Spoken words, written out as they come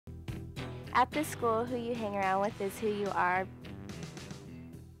At the school, who you hang around with is who you are.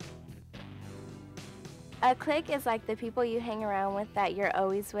 A clique is like the people you hang around with that you're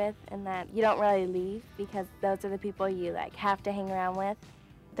always with and that you don't really leave because those are the people you like have to hang around with.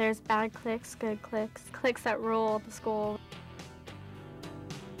 There's bad cliques, good cliques, cliques that rule the school.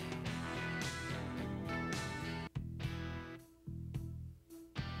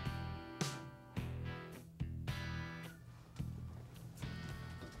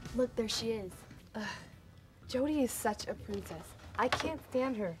 Look, there she is. Jody is such a princess. I can't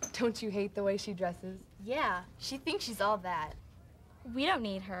stand her. Don't you hate the way she dresses? Yeah, she thinks she's all that. We don't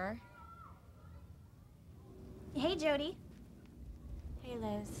need her. Hey, Jody. Hey,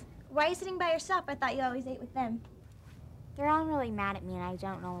 Liz. Why are you sitting by yourself? I thought you always ate with them. They're all really mad at me and I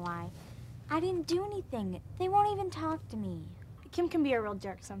don't know why. I didn't do anything. They won't even talk to me. Kim can be a real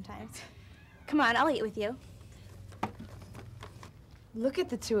jerk sometimes. Come on, I'll eat with you. Look at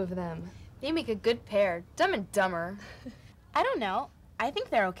the two of them. They make a good pair, Dumb and Dumber. I don't know. I think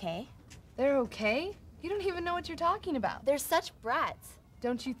they're okay. They're okay? You don't even know what you're talking about. They're such brats.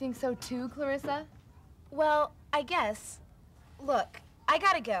 Don't you think so too, Clarissa? Well, I guess. Look, I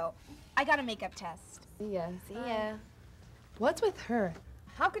gotta go. I got a makeup test. See ya. See ya. What's with her?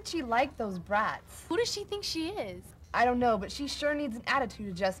 How could she like those brats? Who does she think she is? I don't know, but she sure needs an attitude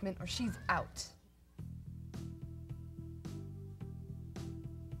adjustment or she's out.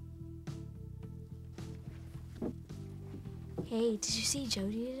 Hey, did you see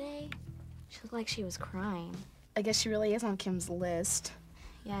Jody today? She looked like she was crying. I guess she really is on Kim's list.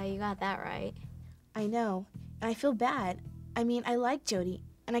 Yeah, you got that right. I know, and I feel bad. I mean, I like Jody,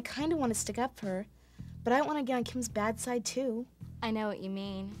 and I kind of want to stick up for her, but I don't want to get on Kim's bad side, too. I know what you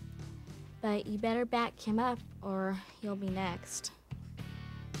mean. But you better back Kim up or you'll be next.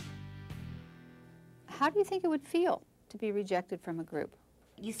 How do you think it would feel to be rejected from a group?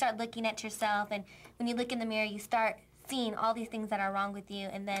 You start looking at yourself, and when you look in the mirror, you start seeing all these things that are wrong with you,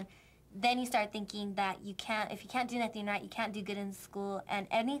 and then you start thinking that if you can't do nothing right, you can't do good in school, and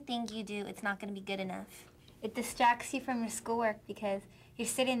anything you do, it's not going to be good enough. It distracts you from your schoolwork because you're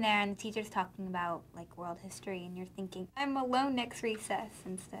sitting there and the teacher's talking about like world history, and you're thinking, I'm alone next recess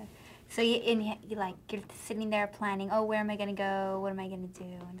and stuff. So you're sitting there planning, oh, where am I gonna go? What am I gonna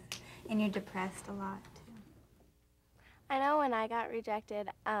do? And you're depressed a lot too. I know when I got rejected,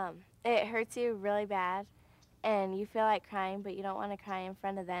 it hurts you really bad, and you feel like crying, but you don't want to cry in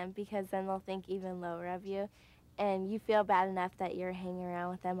front of them because then they'll think even lower of you, and you feel bad enough that you're hanging around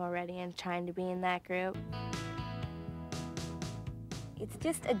with them already and trying to be in that group. It's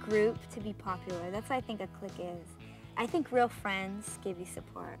just a group to be popular. That's what I think a clique is. I think real friends give you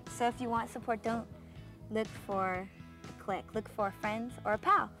support. So if you want support, don't look for a clique. Look for a friend or a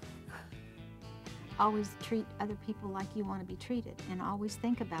pal. Always treat other people like you want to be treated, and always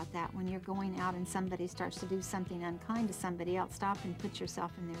think about that when you're going out and somebody starts to do something unkind to somebody else. Stop and put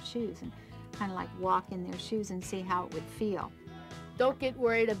yourself in their shoes and kind of like walk in their shoes and see how it would feel. Don't get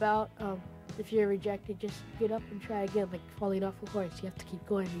worried about if you're rejected. Just get up and try again, like falling off a horse. You have to keep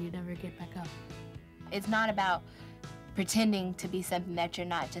going or you never get back up. It's not about pretending to be something that you're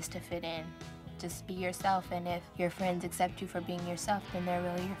not just to fit in. Just be yourself, and if your friends accept you for being yourself, then they're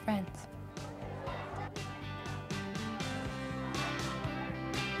really your friends.